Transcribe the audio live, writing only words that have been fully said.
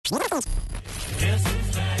The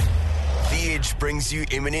Edge brings you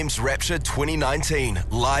Eminem's Rapture 2019,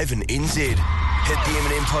 live in NZ. Hit the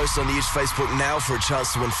Eminem post on the Edge Facebook now for a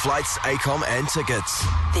chance to win flights, ACOM and tickets.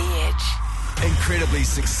 The Edge. Incredibly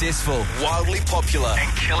successful, wildly popular,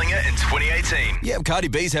 and killing it in 2018. Yeah, Cardi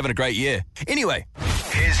B's having a great year. Anyway,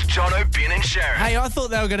 here's Jono, Ben and Sharon. Hey, I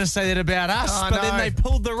thought they were going to say that about us, but then they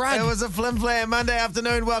pulled the rug. It was a flim-flam Monday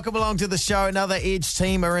afternoon. Welcome along to the show. Another Edge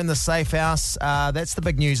team are in the safe house. That's the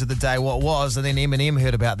big news of the day, what was. And then Eminem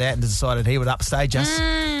heard about that and decided he would upstage us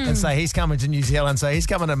and say he's coming to New Zealand. So he's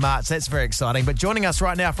coming in March. That's very exciting. But joining us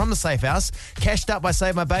right now from the safe house, cashed up by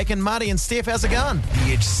Save My Bacon, Marty and Steph. How's it going?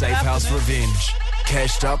 The Edge Safe House Revenge.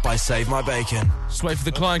 Cashed up by Save My Bacon. Just wait for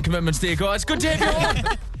the client commitments there, guys. Good to have you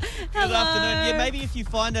on. Good afternoon. Yeah, maybe if you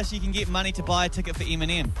find us, you can get money to buy a ticket for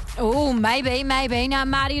Eminem. Oh, maybe. Now,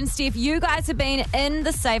 Marty and Steph, you guys have been in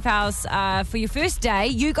the safe house for your first day.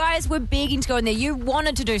 You guys were begging to go in there. You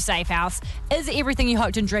wanted to do safe house. Is it everything you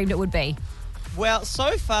hoped and dreamed it would be? Well,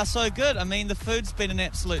 so far, so good. I mean, the food's been an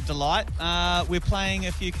absolute delight. We're playing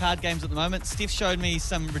a few card games at the moment. Steph showed me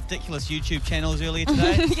some ridiculous YouTube channels earlier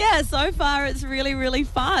today. Yeah, so far it's really, really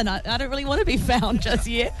fun. I don't really want to be found just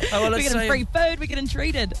yet. We're getting free food, we're getting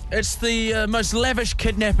treated. It's the most lavish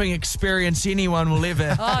kidnapping experience anyone will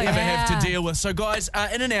ever have to deal with. So, guys,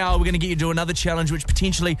 in an hour, we're going to get you to do another challenge which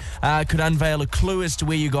potentially could unveil a clue as to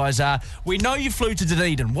where you guys are. We know you flew to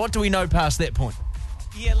Dunedin. What do we know past that point?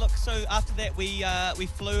 Yeah, look, so after that we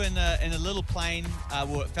flew in a little plane.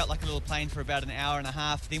 Well, it felt like a little plane for about an hour and a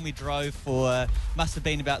half. Then we drove for, must have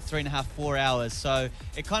been about 3.5, 4 hours. So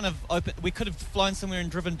it kind of opened. We could have flown somewhere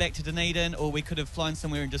and driven back to Dunedin, or we could have flown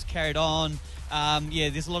somewhere and just carried on. Yeah,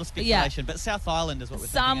 there's a lot of speculation, but South Island is what we're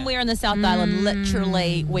thinking. Somewhere in the South Island,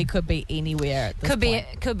 literally, we could be anywhere at this point.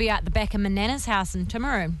 Could be at the back of my Nana's house in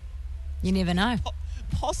Timaru. You never know.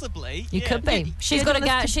 Possibly. You could be. She's got a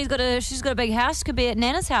big house. Could be at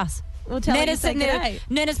Nana's house. We'll tell her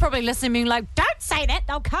Nana's probably listening, being like, "Don't say that.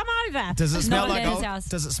 They'll come over." Does it smell like old? House.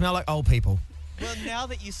 Does it smell like old people? Well, now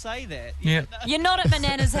that you say that, yeah. You're not at my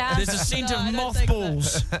Nana's house. There's a scent of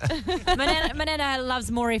mothballs. my Nana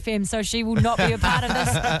loves More FM, so she will not be a part of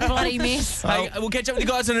this bloody mess. Hey, we'll catch up with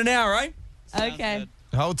you guys in an hour, eh? Okay. Good.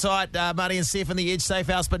 Hold tight, Marty and Steph in the Edge Safe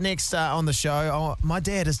House. But next on the show, my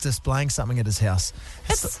dad is displaying something at his house.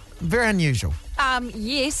 It's very unusual.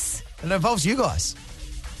 Yes. And it involves you guys.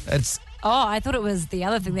 Oh, I thought it was the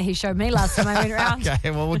other thing that he showed me last time I went around.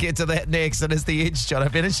 Okay, well, we'll get to that next. It is the Edge,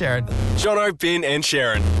 Jono, Ben and Sharon. Jono, Ben and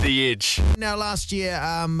Sharon. The Edge. Now, last year,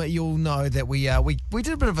 you'll know that we did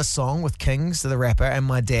a bit of a song with Kings, the rapper, and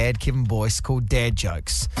my dad, Kevin Boyce, called Dad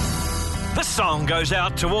Jokes. This song goes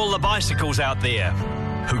out to all the bicycles out there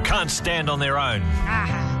who can't stand on their own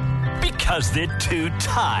because they're too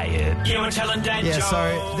tired. You were telling dad jokes.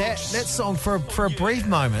 So that song for a brief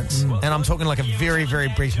moment, and I'm talking like a very, very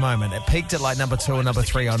brief moment, it peaked at like number 2 or number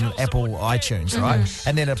 3 on Apple iTunes, right?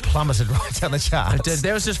 And then it plummeted right down the charts.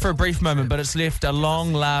 That was just for a brief moment, but it's left a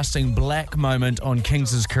long-lasting black moment on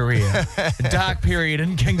Kings' career. A dark period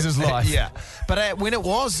in Kings' life. Yeah. But when it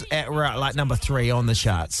was at like number 3 on the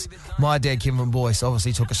charts, my dad, Kevin Boyce,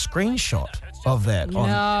 obviously took a screenshot of that on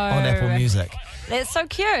Apple Music. That's so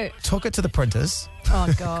cute. Took it to the printers.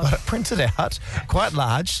 Oh, God. Got it printed out, quite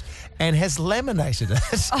large, and has laminated it.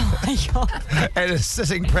 Oh, my God. And is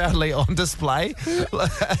sitting proudly on display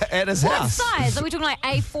at his house. What size? Are we talking like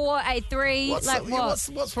A4, A3?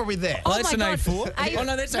 What's probably that? Oh, that's an God. A4. Oh,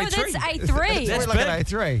 no, that's A3. No, that's A3. That's like an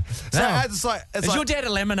A3. So Is your dad a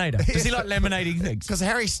laminator? Does he like laminating things? Because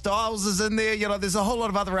Harry Styles is in there. You know, there's a whole lot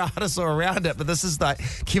of other artists all around it, but this is like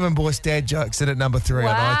Kevin Boyce Dad Jokes in at number 3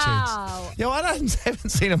 on iTunes. You know, I haven't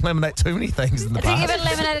seen him laminate too many things in the past. Have you ever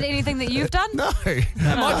laminated anything that you've done? No.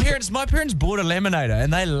 My parents bought a laminator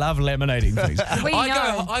and they love laminating things.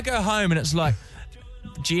 I go home and it's like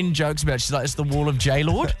Jen jokes about it. She's like, it's the wall of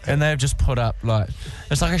J-Lord, and they've just put up like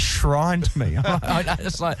it's like a shrine to me.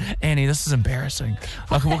 It's like, Annie, this is embarrassing.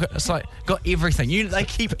 Like it's like got everything. They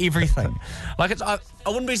keep everything. Like I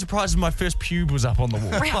wouldn't be surprised if my first pube was up on the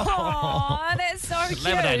wall. Oh, that's so cute.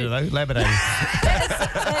 Laminated though, laminated.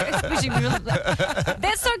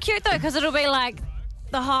 That's so cute though, because it'll be like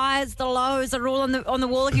the highs, the lows are all on the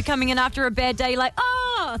wall. If you're coming in after a bad day, you're like,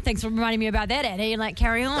 oh, thanks for reminding me about that, Annie, and like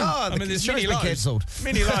carry on. Oh, there's show's been cancelled.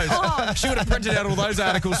 Many lows. She would have printed out all those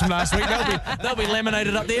articles from last week. They'll be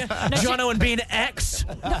laminated up there. Jono and Ben Axe.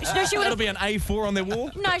 No, she would. That'll be an A4 on their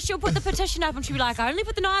wall. No, she'll put the petition up and she'll be like, I only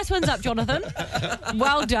put the nice ones up, Jonathan.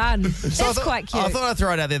 Well done. That's quite cute. I thought I'd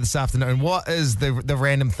throw it out there this afternoon. What is the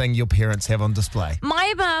random thing your parents have on display? My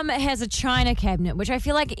My mum has a china cabinet, which I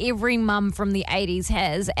feel like every mum from the 80s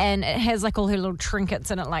has, and it has like all her little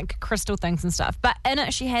trinkets in it, like crystal things and stuff. But in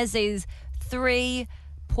it, she has these 3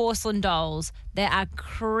 porcelain dolls that are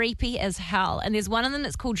creepy as hell, and there's one of them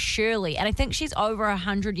that's called Shirley, and I think she's over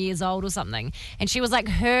 100 years old or something, and she was like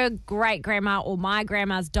her great grandma or my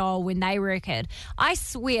grandma's doll when they were a kid. I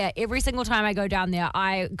swear every single time I go down there,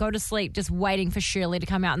 I go to sleep just waiting for Shirley to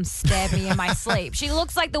come out and stab me in my sleep. She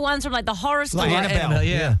looks like the ones from like the horror story. Like Annabelle,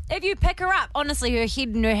 yeah. If you pick her up, honestly, her head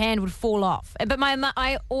and her hand would fall off. But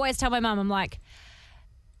I always tell my mum, I'm like,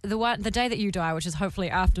 the day that you die, which is hopefully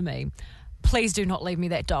after me, please do not leave me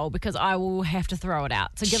that doll because I will have to throw it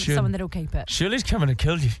out. So give it to someone that'll keep it. Shirley's coming to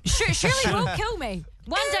kill you. Shirley will kill me.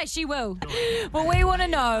 One day she will. Well, we want to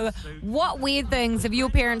know, what weird things have your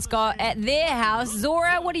parents got at their house?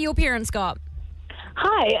 Zora, what do your parents got?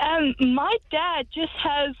 Hi, my dad just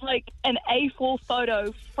has like an A4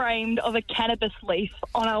 photo framed of a cannabis leaf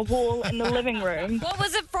on our wall in the living room. What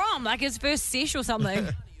was it from? Like his first sesh or something?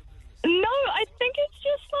 No, I think it's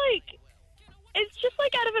just like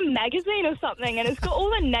out of a magazine or something, and it's got all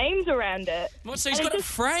the names around it. What? So he's got it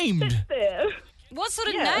framed? There. What sort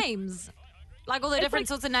of names? Like all the different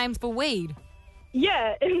sorts of names for weed?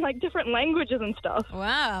 Yeah, in like different languages and stuff.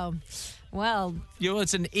 Wow. Well,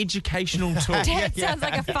 it's an educational tool. That sounds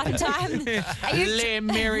like a fun time. Are you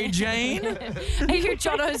Mary Jane? Are you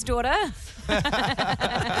Jono's daughter?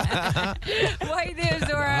 Wait there,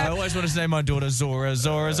 Zora. I always want to name my daughter Zora.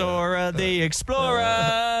 Zora the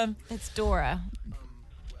Explorer. It's Dora.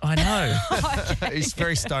 I know. Okay. He's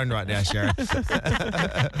very stoned right now, Sharon. Hey,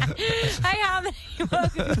 Harmony,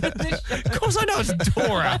 welcome to the show. Of course I know it's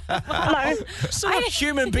Dora. Hello. What sort of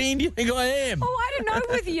human being do you think I am? Oh, I don't know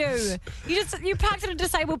with you. You parked at a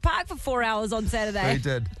disabled park for 4 hours on Saturday. He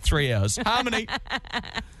did. 3 hours. Harmony.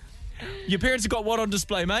 Your parents have got what on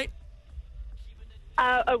display, mate?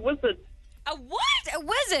 A wizard. A what? A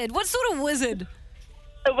wizard? What sort of wizard?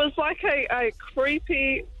 It was like a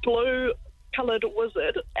creepy blue coloured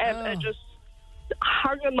wizard, and it just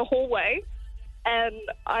hung in the hallway, and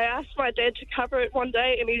I asked my dad to cover it one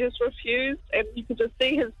day and he just refused, and you could just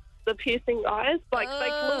see the piercing eyes, like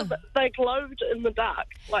they glowed in the dark.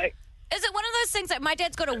 Like, is it one of those things like my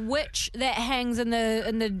dad's got a witch that hangs in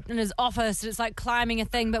his office, and it's like climbing a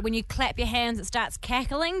thing, but when you clap your hands it starts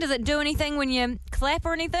cackling? Does it do anything when you clap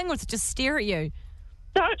or anything, or does it just stare at you?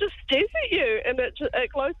 No, it just stares at you, and it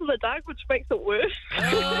glows in the dark, which makes it worse.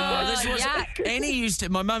 Annie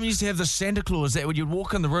my mum used to have the Santa Claus that when you'd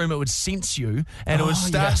walk in the room, it would sense you, and it would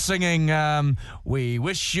start singing, "We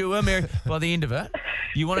wish you a merry." By the end of it,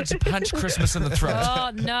 you wanted to punch Christmas in the throat.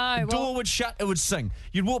 Oh, no. Door would shut, it would sing.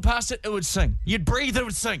 You'd walk past it, it would sing. You'd breathe, it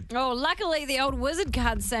would sing. Oh, luckily the old wizard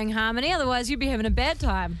can't sing, Harmony, otherwise you'd be having a bad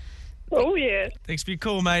time. Oh, yeah. Thanks for your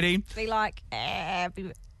call, matey. Be like,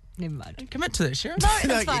 never mind. Commit to that, Sharon. No,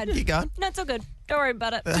 it's fine. Keep going. No, it's all good. Don't worry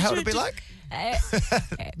about it. How would it be like?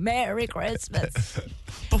 Merry Christmas.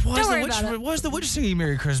 But why is the witch singing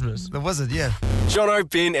Merry Christmas? The wizard, yeah. Jono,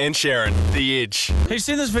 Ben and Sharon, The Edge. He's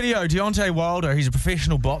seen this video, Deontay Wilder. He's a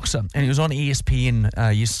professional boxer, and he was on ESPN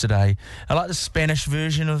yesterday. I like the Spanish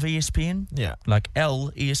version of ESPN. Yeah. Like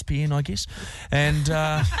ESPN, I guess. And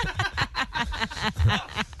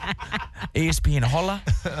ESPN Holla.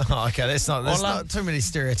 Oh, okay, there's not too many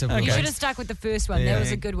stereotypical. You names. should have stuck with the first one. Yeah. That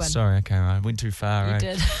was a good one. Sorry, okay, I went too far. You right?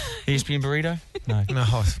 did. ESPN Burrito? No.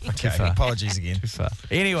 No, okay, far. apologies again. Too far.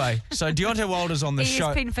 Anyway, so Deontay Wilder's on the show.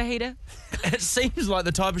 ESPN Fajita. It seems like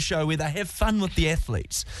the type of show where they have fun with the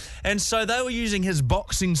athletes. And so they were using his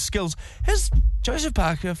boxing skills. Has Joseph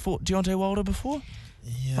Parker fought Deontay Wilder before?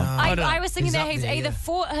 Yeah. I was thinking that he's there, either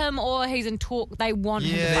fought him or he's in talk. They want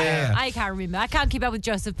him to fight him. Yeah. I can't remember. I can't keep up with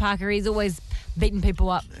Joseph Parker. He's always beating people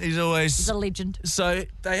up. He's a legend. So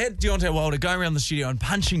they had Deontay Wilder going around the studio and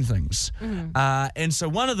punching things. And so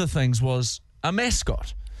one of the things was a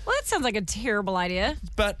mascot. Well, that sounds like a terrible idea.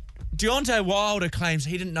 But Deontay Wilder claims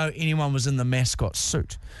he didn't know anyone was in the mascot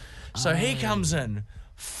suit. So he comes in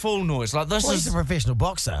full noise. Like this He's a professional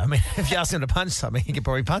boxer. I mean, if you ask him to punch something, he could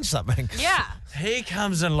probably punch something. Yeah. He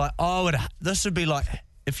comes in like, this would be like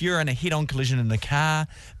if you're in a head-on collision in a car,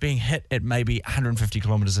 being hit at maybe 150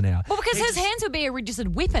 kilometres an hour. Well, because his hands would be a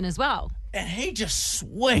registered weapon as well. And he just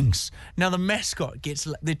swings. Now the mascot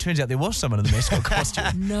it turns out there was someone in the mascot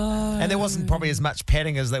costume. No. And there wasn't probably as much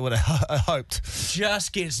padding as they would have hoped.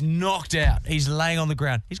 Just gets knocked out. He's laying on the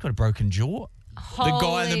ground. He's got a broken jaw. The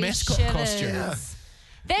guy in the mascot costume. Yeah.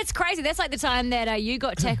 That's crazy. That's like the time that you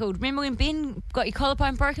got tackled. Remember when Ben got your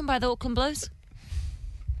collarbone broken by the Auckland Blues?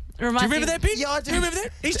 Do you remember that, Ben? Yeah, I do. Do you remember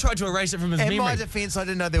that? He's tried to erase it from his In memory. my defence, I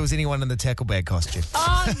didn't know there was anyone in the tackle bag costume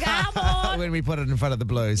Oh, come on. when we put it in front of the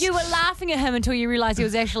Blues. You were laughing at him until you realised he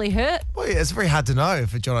was actually hurt. Well, yeah, it's very hard to know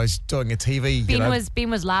if Jono's doing a TV. Ben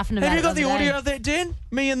was laughing about it. Have you got the other day. audio of that, Dan?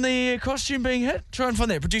 Me in the costume being hit? Try and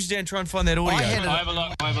find that. Producer Dan, try and find that audio. I had it- have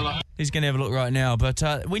a look. He's going to have a look right now. But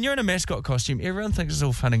when you're in a mascot costume, everyone thinks it's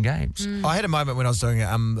all fun and games. I had a moment when I was doing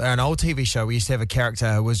an old TV show. We used to have a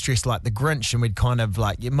character who was dressed like the Grinch, and we'd kind of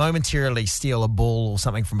like momentarily steal a ball or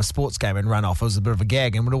something from a sports game and run off. It was a bit of a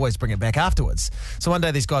gag, and we'd always bring it back afterwards. So one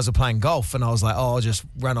day these guys were playing golf, and I was like, oh, I'll just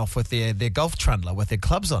run off with their golf trundler with their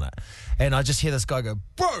clubs on it. And I just hear this guy go,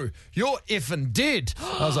 bro, you're effing dead.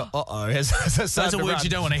 I was like, uh-oh. Those are words you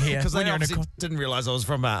don't want to hear because when they you're in a obviously didn't realise I was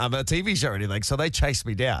from a TV show or anything. So they chased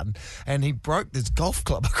me down, and he broke this golf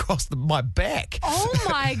club across my back. Oh,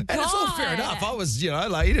 my God. And it's all fair enough. I was, he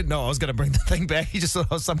didn't know I was going to bring the thing back. He just thought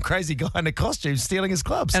I was some crazy guy in a costume stealing his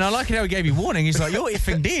clubs. And I like it how he gave you warning. He's like, you're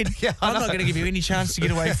effing dead. Yeah, I I'm not know. going to give you any chance to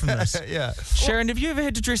get away from this. Yeah. Sharon, have you ever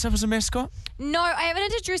had to dress up as a mascot? No, I haven't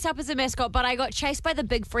had to dress up as a mascot, but I got chased by the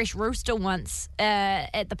Big Fresh rooster once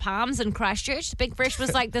at the Palms in Christchurch. The Big Fresh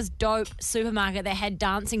was like this dope supermarket that had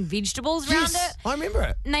dancing vegetables around it. I remember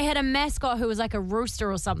it. And they had a mascot who was like a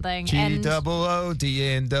rooster or something. And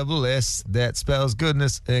GOODNSS. That spells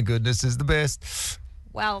goodness, and goodness is the best.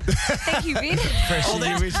 well, thank you, Ben.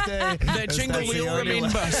 That jingle we all remember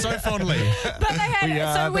so fondly. But they had We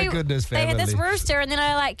are the goodness they had this family. rooster, and then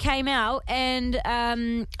I came out, and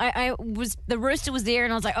the rooster was there,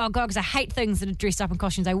 and I was like, oh god, because I hate things that are dressed up in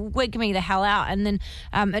costumes. They wig me the hell out, and then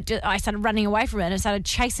I started running away from it, and it started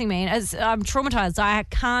chasing me, and I'm traumatized. I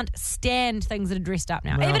can't stand things that are dressed up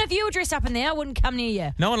now. Even if you were dressed up in there, I wouldn't come near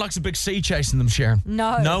you. No one likes a big sea chasing them, Sharon.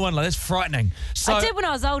 No one. That's frightening. So I did when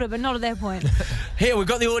I was older, but not at that point. here we've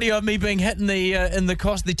got the audio of me being hit in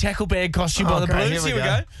the tackle bag costume by the great. Blues. Here we Here we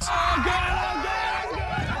go. go.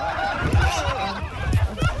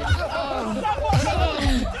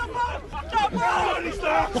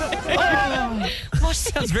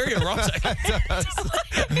 Sounds very erotic.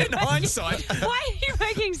 In hindsight. Why are you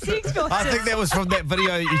making sex noises? I think that was from that video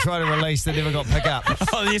that you tried to release that never got picked up.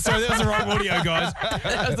 Oh, yeah, sorry, that was the wrong audio, guys.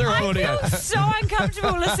 That was the wrong audio. I feel so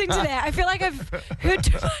uncomfortable listening to that. I feel like I've heard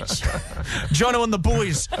too much. Jono and the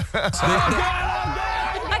boys. I don't want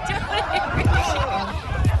to hear it.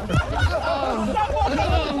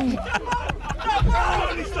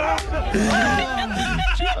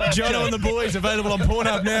 Jono and the boys available on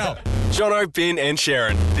Pornhub now. Jono, Ben and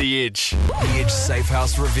Sharon, The Edge. The Edge Safe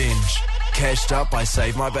House Revenge. Cashed up by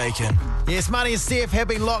Save My Bacon. Yes, Marty and Steph have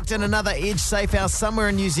been locked in another Edge Safe House somewhere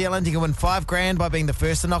in New Zealand. You can win $5,000 by being the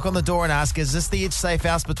first to knock on the door and ask, is this the Edge Safe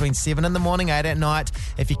House between 7 in the morning, 8 at night?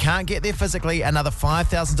 If you can't get there physically, another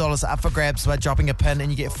 $5,000 up for grabs by dropping a pin,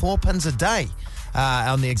 and you get 4 pins a day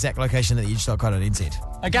on the exact location at edge.co.nz.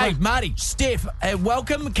 Okay, Marty, Steph,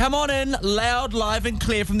 welcome. Come on in, loud, live and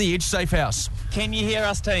clear from the Edge Safe House. Can you hear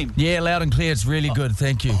us, team? Yeah, loud and clear. It's really good.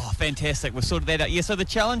 Thank you. Oh, fantastic. We've sorted that out. Yeah, so the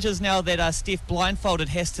challenge is now that Steph blindfolded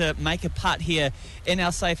has to make a putt here in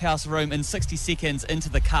our safe house room in 60 seconds into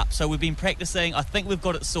the cup. So we've been practicing. I think we've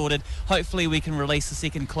got it sorted. Hopefully we can release the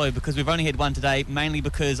second clue because we've only had one today, mainly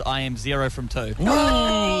because I am 0 from 2.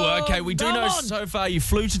 Ooh, okay, we do know so far you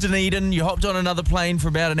flew to Dunedin, you hopped on another plane for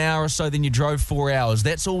about an hour or so, then you drove 4 hours.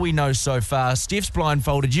 That's all we know so far. Steph's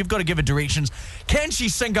blindfolded. You've got to give her directions. Can she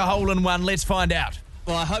sink a hole in one? Let's find out.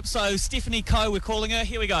 Well, I hope so. Stephanie Coe, we're calling her.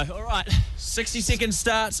 Here we go. All right. 60 seconds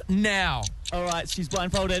starts now. All right, she's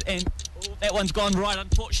blindfolded, and that one's gone right,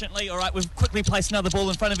 unfortunately. All right, we've quickly placed another ball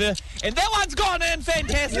in front of her, and that one's gone in.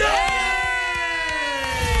 Fantastic.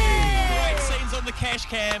 Great scenes on the cash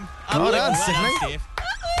cam. Well done, Sydney. Steph.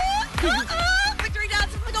 Victory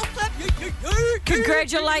dance from the golf club.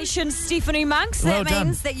 Congratulations, Stephanie Monks. Well That done.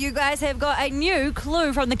 means that you guys have got a new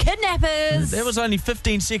clue from the kidnappers. That was only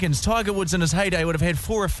 15 seconds. Tiger Woods in his heyday would have had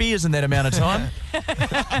 4 affairs in that amount of time.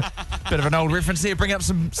 Bit of an old reference there. Bring up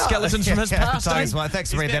some skeletons from his past. Thanks, eh? mate. Thanks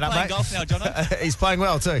for He's reading that back up, playing mate. golf now, Jono. He's playing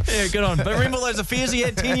well, too. Yeah, good on. But remember all those affairs he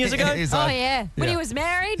had 10 years ago? He's Oh, like- yeah. When he was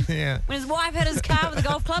married, Yeah. when his wife had his car with the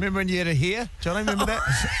golf club. Remember when you had a hair? Johnny, remember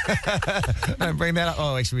that? Don't bring that up.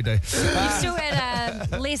 Oh, actually, we do. You still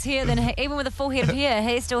had less hair than, even with a full head of hair,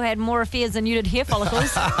 he still had more affairs than you did hair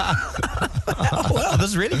follicles. Oh, wow,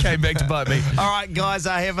 this really came back to bite me. All right, guys,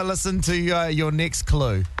 have a listen to your next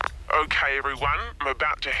clue. Okay, everyone, I'm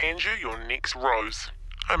about to hand you your next clue.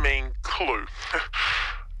 Art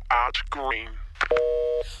Green.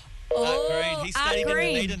 Green. He Art stayed in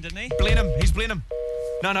Green. Dunedin, didn't he? Blenheim. He's Blenheim.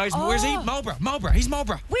 No, where's he? Marlborough. He's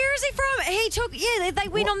Marlborough. Where is he from? He took, they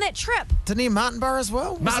went on that trip. Didn't he Martinborough as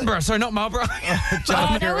well? Martinborough, sorry, not Marlborough.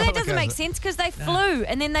 Oh, no, that doesn't make sense because they flew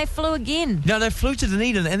and then they flew again. No, they flew to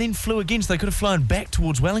Dunedin and then flew again, so they could have flown back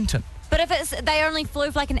towards Wellington. But if they only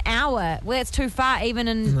flew for like an hour, well, that's too far even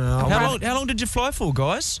in... No. How long did you fly for,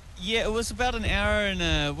 guys? Yeah, it was about an hour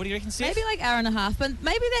and what do you reckon, Seth? Maybe like hour and a half, but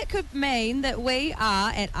maybe that could mean that we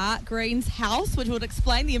are at Art Green's house, which would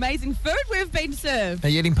explain the amazing food we've been served. Are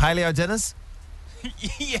you eating paleo dinners?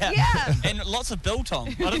 Yeah. And lots of biltong.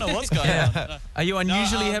 I don't know what's going on. Are you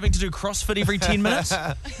unusually having to do CrossFit every 10 minutes?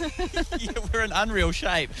 Yeah, we're in unreal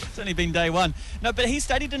shape. It's only been day one. No, but he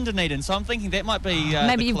studied in Dunedin, so I'm thinking that might be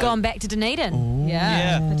maybe you've gone back to Dunedin. Ooh.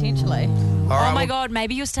 Yeah, potentially. All right, God,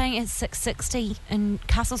 maybe you're staying at 660 in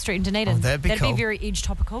Castle Street in Dunedin. Oh, that'd be cool. Very edge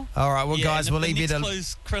topical. All right, well, guys, we'll leave you to... If the next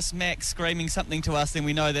clue's Chris Mack screaming something to us, then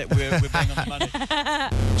we know that we're being on the money.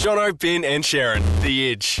 Jono, Ben and Sharon,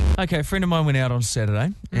 The Edge. Okay, a friend of mine went out on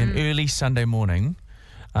Saturday, and early Sunday morning,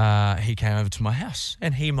 he came over to my house,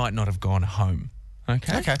 and he might not have gone home.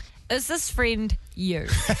 Okay. Is this friend you?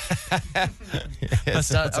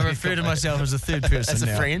 Yes, I refer to myself as a third person As a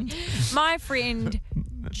now. friend? My friend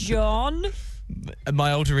John.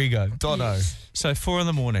 My alter ego. Dono. So 4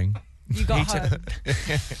 a.m. You got home.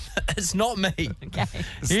 It's not me. Okay.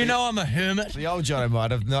 You know I'm a hermit. The old Jono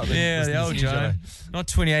might have not been. Yeah, the old Jono. Not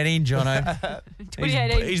 2018 Jono.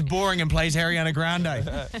 2018. He's boring and plays Ariana Grande.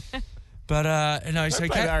 But, no, Don't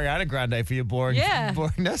blame Ariana Grande for your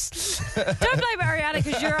boringness. Don't blame Ariana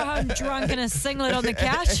because you're at home drunk in a singlet on the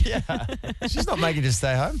couch. She's not making you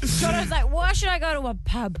stay home. Jono's like, why should I go to a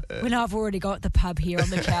pub when I've already got the pub here on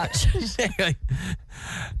the couch? Exactly.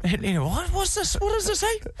 And, what's this? What does this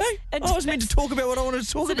say? Hey, I was meant to talk about what I wanted to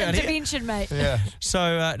talk It's an about here. intervention, mate. Yeah.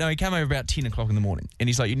 So, no, he came over about 10 o'clock in the morning, and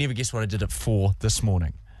he's like, you never guess what I did at 4 this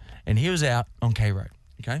morning. And he was out on K Road,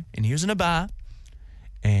 okay? And he was in a bar,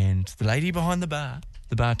 and the lady behind the bar,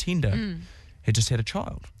 the bartender, had just had a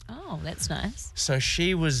child. Oh, that's nice. So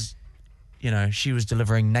she was, she was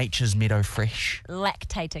delivering nature's meadow fresh.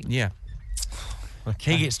 Lactating. Yeah.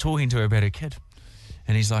 He gets talking to her about her kid.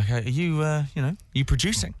 And he's like, are you, you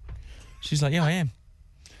producing? She's like, yeah, I am.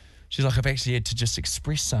 She's like, I've actually had to just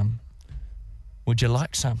express some. Would you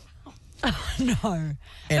like some? Oh, no. And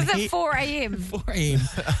Is it 4 a.m.? 4 a.m.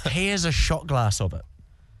 He has a shot glass of it.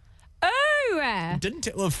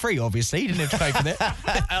 Oh! Free, obviously. He didn't have to pay for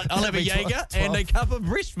that. I'll have a Jaeger and a cup of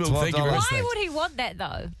breast milk. Thank you very much. Why would he want that,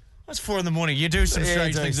 though? It's 4 in the morning. You do some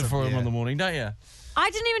strange things at 4 in the morning, don't you? I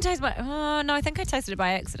didn't even taste my... Oh, no, I think I tasted it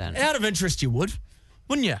by accident. Out of interest, you would,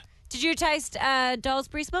 wouldn't you? Did you taste doll's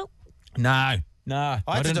breast milk? No. I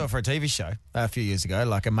had to do it for a TV show a few years ago.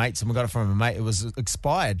 Like someone got it from a mate. It was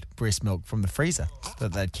expired breast milk from the freezer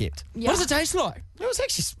that they'd kept. Yeah. What does it taste like? It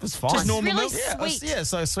was fine. Just normal really milk? sweet.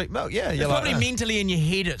 So sweet milk. Yeah, you're Probably mentally in your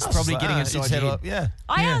head, it's probably getting inside your head. Yeah.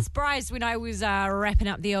 I asked Bryce when I was wrapping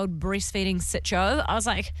up the old breastfeeding sitcho, I was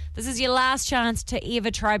like, this is your last chance to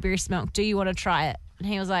ever try breast milk. Do you want to try it? And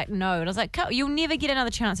he was like, no. And I was like, you'll never get another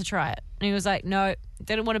chance to try it. And he was like, no,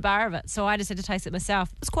 didn't want a bar of it. So I just had to taste it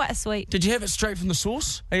myself. It was quite sweet. Did you have it straight from the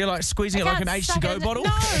source? Are you like squeezing it like an H2Go bottle?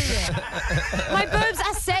 No. My boobs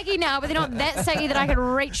are saggy now, but they're not that saggy that I can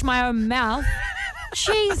reach my own mouth.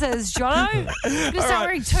 Jesus, Jono. You're going to start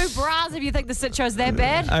wearing 2 bras if you think the sitcho's that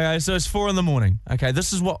bad. Okay, so it's 4 in the morning. Okay,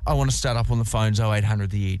 this is what I want to start up on the phones, 0800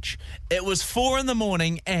 The Edge. It was 4 in the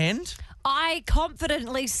morning and... I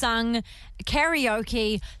confidently sung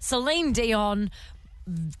karaoke, Celine Dion,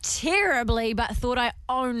 terribly, but thought I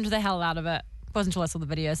owned the hell out of it. Wasn't until I saw the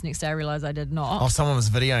videos next day I realised I did not. Oh, someone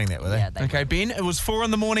was videoing that, were they? Yeah, Okay, Ben, it was 4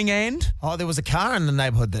 in the morning and... Oh, there was a car in the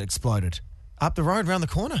neighbourhood that exploded. Up the road, round the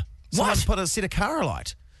corner. Someone put a set of car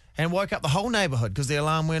alight and woke up the whole neighbourhood because the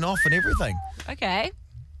alarm went off and everything. Okay.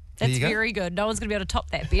 That's very good. No one's going to be able to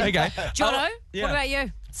top that, Ben. Okay. Jono, what about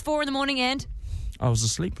you? It's 4 in the morning and... I was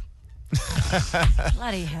asleep.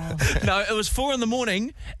 Bloody hell. No, it was 4 in the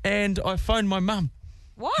morning and I phoned my mum.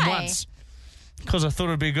 Why? Once. Because I thought it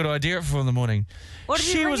would be a good idea at 4 in the morning. What did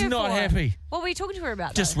you She ring was her not for? happy. What were you talking to her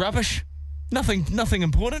about? Just though? rubbish. Nothing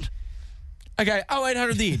important. Okay,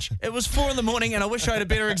 0800 The Edge. It was 4 in the morning and I wish I had a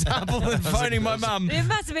better example than phoning my mum. There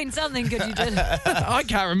must have been something good you did. I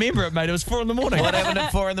can't remember it, mate. It was 4 in the morning. What happened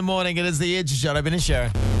at 4 in the morning? It is The Edge. Jono, Ben and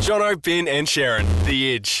Sharon. Jono, Ben and Sharon,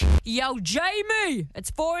 The Edge. Yo, Jamie!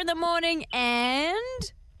 It's 4 in the morning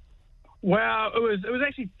and... Wow, it was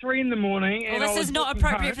actually 3 in the morning. Well, this is not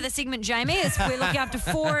appropriate for the segment, Jamie. We're looking after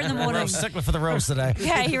 4 in the morning. We're stickler for the rules today.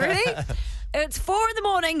 Okay, you ready? It's 4 in the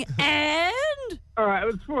morning and... All right, it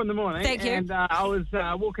was 4 a.m. Thank you. And I was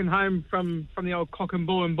walking home from the old Cock and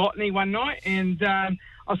Bull in Botany one night, and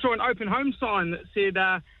I saw an open home sign that said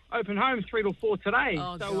open home 3 till 4 today.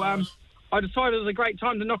 Oh, so I decided it was a great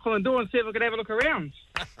time to knock on the door and see if I could have a look around.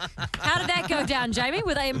 How did that go down, Jamie?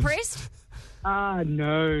 Were they impressed?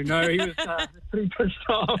 No, he was pretty pissed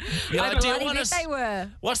off. I bloody bet they were.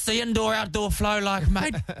 What's the indoor-outdoor flow like,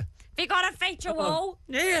 mate? Have you got a feature wall?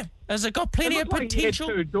 Yeah. Has it got plenty of potential?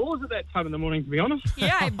 He had 2 doors at that time in the morning, to be honest.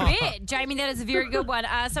 Yeah, I bet. Jamie, that is a very good one.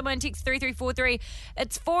 Someone text 3343.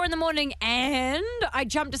 It's 4 a.m. and I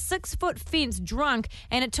jumped a 6-foot fence drunk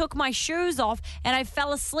and it took my shoes off and I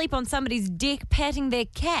fell asleep on somebody's deck patting their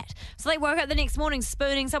cat. So they woke up the next morning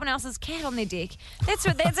spooning someone else's cat on their deck. That's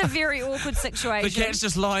a very awkward situation. The cat's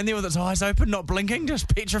just lying there with its eyes open, not blinking, just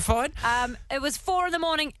petrified. It was 4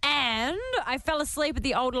 a.m. and I fell asleep at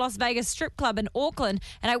the old Las Vegas strip club in Auckland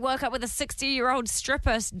and I woke up with a 60-year-old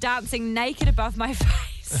stripper dancing naked above my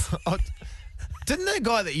face. Didn't the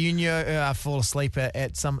guy that you knew fall asleep in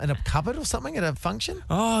a cupboard or something at a function?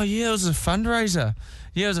 Oh, yeah, it was a fundraiser.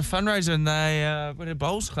 Yeah, it was a fundraiser and they went to a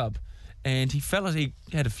bowls club and he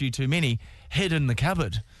had a few too many, hid in the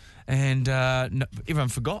cupboard and everyone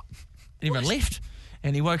forgot. Everyone left.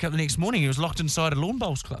 And he woke up the next morning, he was locked inside a lawn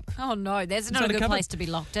bowls club. Oh, no, that's not a good place to be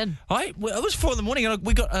locked in. It was 4 a.m. and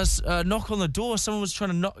we got a knock on the door. Someone was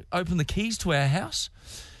trying to open the keys to our house.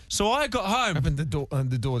 So I got home. Opened the door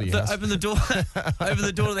to your house. Opened the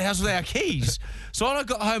door to the house with our keys. So I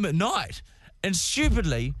got home at night and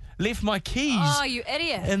stupidly left my keys Oh, you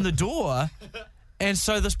idiot. in the door. And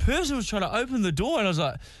so this person was trying to open the door and I was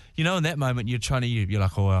like, in that moment you're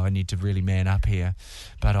like, oh, I need to really man up here,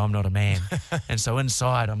 but I'm not a man. And so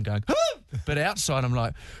inside I'm going, but outside I'm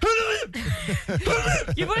like,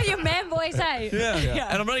 You put your man voice, eh? yeah.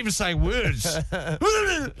 And I'm not even saying words.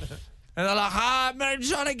 And they're like, man,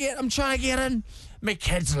 I'm trying to get in. My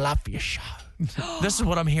kids love your show. This is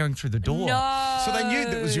what I'm hearing through the door. No. So they knew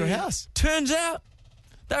that was your house? Turns out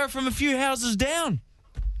they were from a few houses down.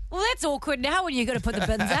 Well, that's awkward now when you've got to put the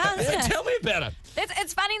bins out, isn't it? Tell me about it.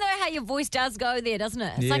 It's funny, though, how your voice does go there, doesn't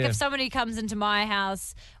it? It's like if somebody comes into my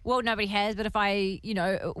house, well, nobody has, but if I,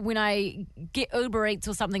 when I get Uber Eats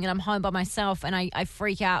or something and I'm home by myself and I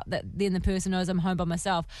freak out that then the person knows I'm home by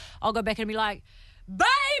myself, I'll go back and be like,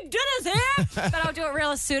 babe, dinner's here! But I'll do it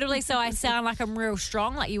real assertively so I sound like I'm real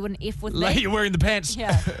strong, like you wouldn't F with me. Like you're wearing the pants.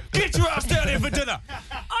 Yeah. Get your ass down here for dinner.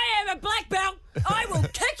 I am a black belt. I will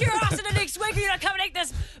kick your ass in the next week if you don't come and eat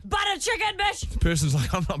this butter chicken, bitch. The person's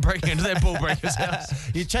like, I'm not breaking into that ball breaker's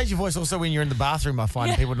house. You change your voice also when you're in the bathroom, I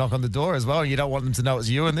find people knock on the door as well, and you don't want them to know it's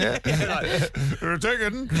you in there. Like, you're a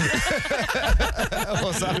chicken.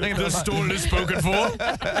 Or something. The stall is spoken for.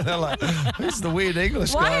 They're like, who's the weird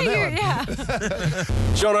English Why guy are on you? that one? Yeah.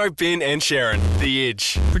 Jono, Ben and Sharon, The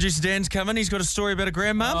Edge. Producer Dan's coming. He's got a story about a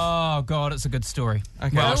grandmum. Oh, God, it's a good story.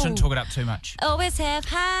 Okay. Well, I shouldn't talk it up too much. Always have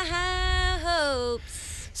high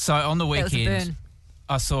hopes. So on the That was a weekend, burn.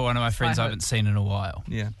 I saw one of my friends I haven't seen in a while.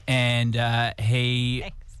 Yeah. And he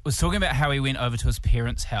was talking about how he went over to his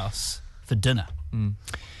parents' house for dinner. Mm.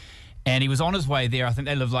 And he was on his way there. I think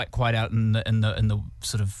they live like quite out in the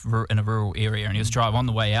sort of in a rural area. And he was driving on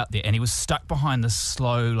the way out there, and he was stuck behind this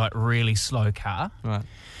slow, like really slow car, Right.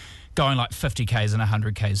 going like 50 k's in a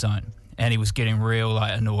 100 k zone. And he was getting real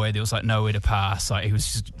like annoyed. There was like nowhere to pass. Like he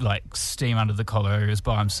was just like steam under the collar. He was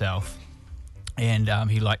by himself, and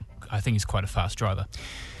I think he's quite a fast driver.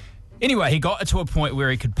 Anyway, he got to a point where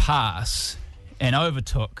he could pass and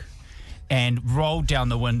overtook and rolled down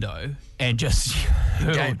the window and just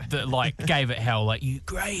gave it hell, like, you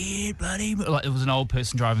grey-haired bloody... Like, it was an old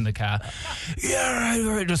person driving the car.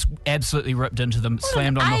 Yeah, just absolutely ripped into them,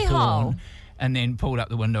 slammed on the horn, and then pulled up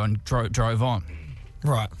the window and drove on.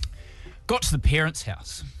 Right. Got to the parents'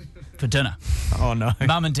 house for dinner. Oh, no.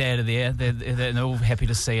 Mum and Dad are there. They're all happy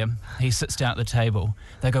to see him. He sits down at the table.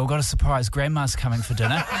 They go, we've got a surprise. Grandma's coming for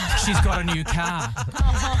dinner. She's got a new car.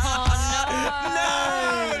 Oh,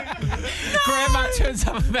 No! Grandma turns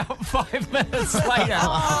up about 5 minutes later.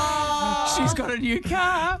 She's got a new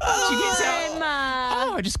car. She gets out.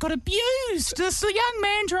 Oh, I just got abused. This young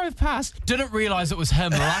man drove past. Didn't realise it was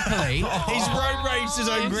him, luckily. He's road raged his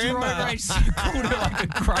own grandma. Road raged, called her like a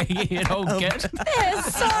grey-haired old git.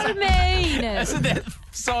 That's so mean. Isn't that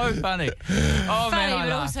so funny? Oh, Funny, man, I but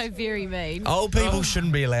laughed. also very mean. Old people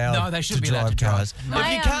shouldn't be allowed No, they shouldn't to be allowed drive to drive. cars.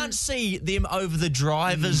 My, If you can't see them over the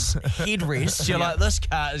driver's headrest, you're like, this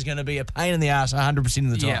car is going to be a pain in the ass 100%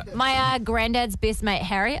 of the time. Yeah. My granddad's best mate,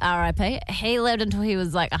 Harry, R.I.P., he lived until he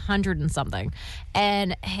was like 100 and something.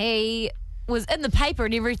 And he was in the paper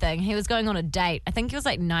and everything. He was going on a date. I think he was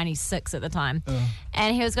like 96 at the time.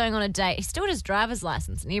 And he was going on a date. He still had his driver's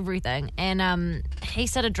license and everything. And he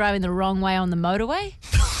started driving the wrong way on the motorway.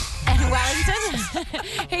 In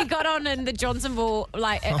Wellington, he got on in the Johnsonville,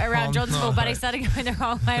 around Johnsonville, but he started going the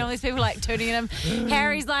wrong way. All these people turning at him.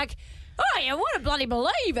 Harry's like, oh, you wouldn't bloody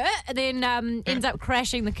believe it. And then ends up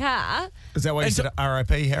crashing the car. Is that why you said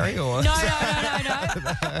R.I.P. Harry? Or? No.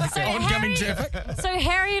 So oncoming traffic. So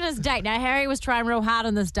Harry and his date. Now, Harry was trying real hard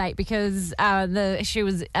on this date because she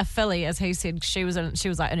was a filly, as he said. She was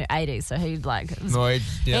like in her 80s, so he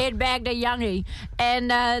had bagged a youngie.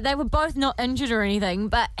 And they were both not injured or anything,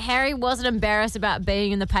 but Harry wasn't embarrassed about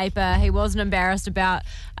being in the paper. He wasn't embarrassed about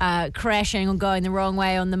crashing or going the wrong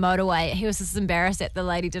way on the motorway. He was just embarrassed that the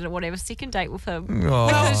lady didn't want to have a second date with him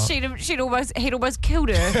because he'd almost killed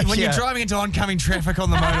her. When you're driving into oncoming traffic on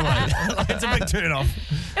the motorway, it's a big turn off.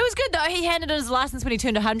 It was good though. He handed in his license when he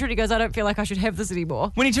turned 100. He goes, I don't feel like I should have this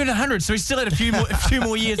anymore. When he turned 100, so he still had a few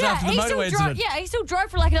more years after the motorway incident. He still drove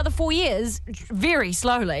for like another 4 years, very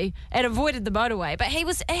slowly, and avoided the motorway. But he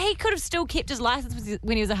could have still kept his license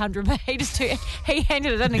when he was 100, but he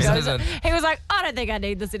handed it in. He was like, I don't think I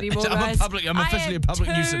need this anymore, guys. I'm officially a public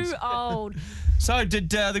nuisance. Too old. So, did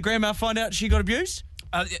the grandma find out she got abused?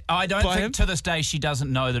 I don't think to this day she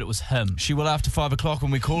doesn't know that it was him. She will after 5 o'clock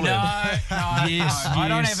when we call her. Yes, I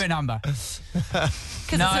don't have her number.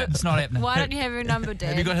 No, it's not happening. Why don't you have her number, Dad?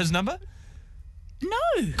 Have you got his number?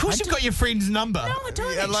 No. Of course you've got your friend's number. No, I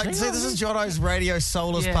don't. See, this is Jono's radio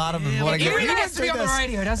soul as part of him. Everyone has to be on the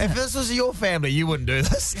radio, doesn't it? If this was your family, you wouldn't do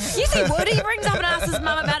this. Yes, he would. He rings up and asks his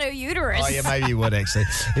mum about her uterus. Oh, yeah, maybe he would, actually.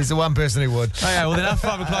 He's the one person who would. Okay, well, then after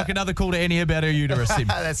 5 o'clock, another call to Annie about her uterus.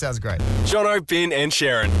 That sounds great. Jono, Ben and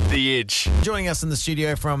Sharon, The Edge. Joining us in the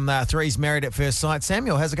studio from Three's Married at First Sight,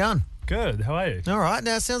 Samuel, how's it going? Good, how are you? All right,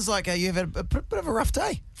 now it sounds like you've had a bit of a rough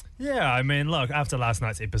day. Yeah, I mean, look, after last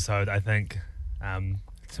night's episode, I think...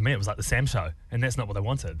 to me, it was like the Sam show, and that's not what I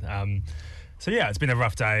wanted. So yeah, it's been a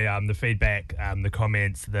rough day. The feedback, the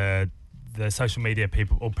comments, the social media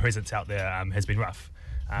people, all presence out there has been rough.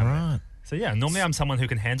 Right. So yeah, normally I'm someone who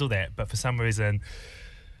can handle that, but for some reason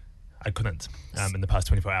I couldn't in the past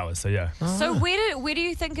 24 hours. So yeah. So where do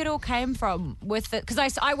you think it all came from? With it,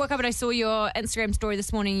 because I woke up and I saw your Instagram story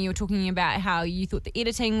this morning. You were talking about how you thought the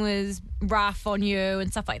editing was rough on you and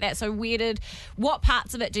stuff like that. So what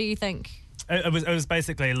parts of it do you think? It was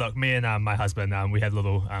basically, look, me and my husband, we had a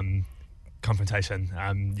little confrontation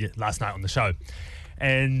last night on the show.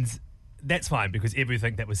 And that's fine because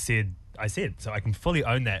everything that was said, I said. So I can fully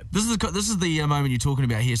own that. This is the moment you're talking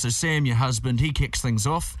about here. So Sam, your husband, he kicks things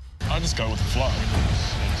off. I just go with the flow.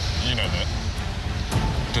 You know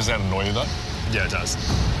that. Does that annoy you though? Yeah, it does.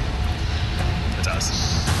 It does.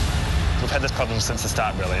 We've had this problem since the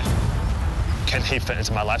start, really. Can he fit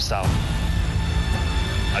into my lifestyle?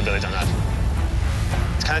 I really don't know.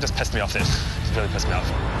 It's kind of just pissed me off then. It's really pissed me off.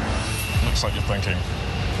 Looks like you're thinking.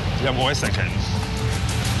 Yeah, I'm always thinking.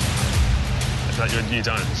 I feel like you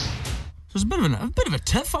don't. So it's a bit of a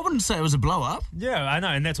tiff. I wouldn't say it was a blow up. Yeah, I know,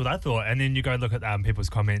 and that's what I thought. And then you go look at people's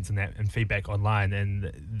comments and feedback online,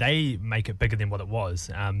 and they make it bigger than what it was.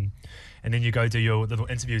 And then you go do your little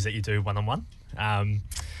interviews that you do one-on-one. And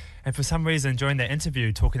for some reason, during that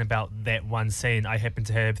interview, talking about that one scene, I happened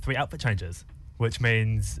to have 3 outfit changes, which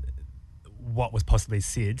means what was possibly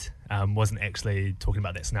said wasn't actually talking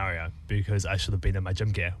about that scenario, because I should have been in my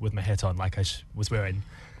gym gear with my hat on like I was wearing.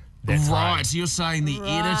 Right, so you're saying the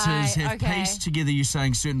editors have pieced together you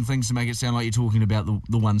saying certain things to make it sound like you're talking about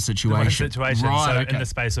the one situation. The one situation. Right, so in the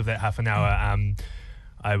space of that half an hour,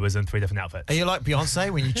 I was in 3 different outfits. Are you like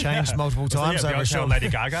Beyonce when you changed multiple times over a show? Lady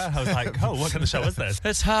Gaga. I was like, oh, what kind of show is this?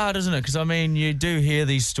 It's hard, isn't it? Because, I mean, you do hear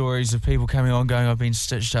these stories of people coming on going, I've been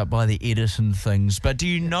stitched up by the edit and things. But do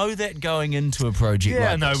you know that going into a project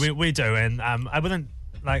like this? Yeah, we do. And I wouldn't...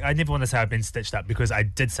 Like, I never want to say I've been stitched up because I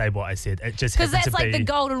did say what I said. It just happened to be... Because that's like the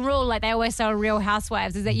golden rule, like they always say on Real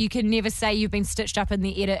Housewives, is that you can never say you've been stitched up in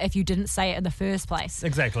the edit if you didn't say it in the first place.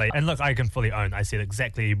 Exactly. And look, I can fully own I said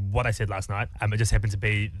exactly what I said last night. It just happened to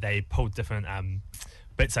be they pulled different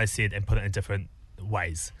bits I said and put it in different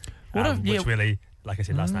ways, which really, like I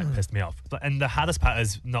said last night, pissed me off. And the hardest part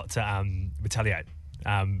is not to retaliate.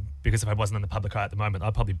 Because if I wasn't in the public eye at the moment,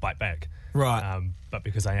 I'd probably bite back. Right. But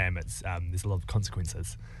because I am, it's there's a lot of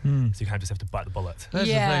consequences. So you kind of just have to bite the bullet. That's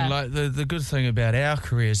the thing. Like the good thing about our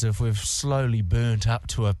careers, if we've slowly burnt up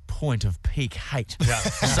to a point of peak hate. Yeah.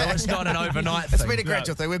 So it's not an overnight thing. It's been a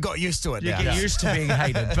gradual thing. We've got used to it now. You get used to being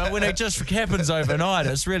hated. But when it just happens overnight,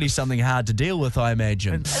 it's really something hard to deal with, I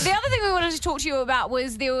imagine. The other thing we wanted to talk to you about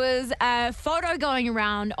was there was a photo going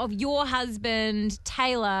around of your husband,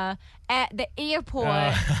 Taylor, at the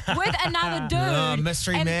airport with another dude.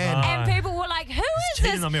 Mystery man. And people were like, who is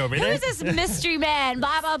this? On me already? Who is this mystery man?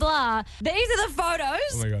 Blah, blah, blah. These are the photos.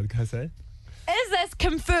 Oh my God, can I say? Is this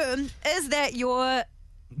confirmed? Is that your...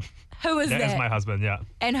 Who is that? That is my husband, yeah.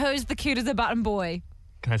 And who's the cute as a button boy?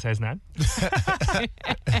 Can I say his name?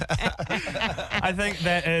 I think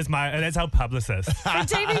that's our publicist. From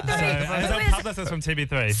TV3. That's our publicist from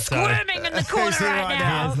TV3. Squirming in the corner right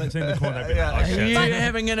now. He's literally in the corner. Are you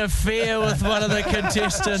having an affair with one of the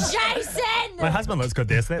contestants? Jason! My husband looks good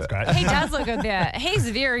there, so that's great. He does look good there. He's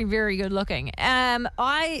very, very good looking.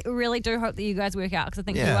 I really do hope that you guys work out because I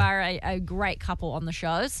think you are a great couple on the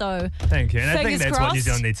show. So thank you. And I think that's crossed. what New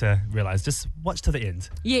Zealand need to realise. Just watch to the end.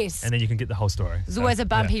 Yes. And then you can get the whole story. There's always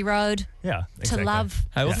a bumpy road exactly. to love.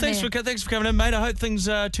 Hey, well, thanks for coming in, mate. I hope things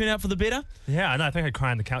turn out for the better. Yeah, I know. I think I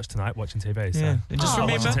cry on the couch tonight watching TV. So. Yeah. And just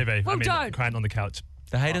remember, watching TV. Well, don't. Crying on the couch.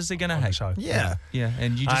 The haters are going to hate. Show. Yeah.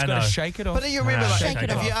 And you just got to shake it off. But you remember, Shake it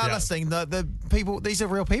if off, you are listening, the people, these are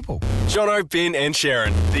real people. Jono, Ben and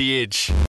Sharon, The Edge.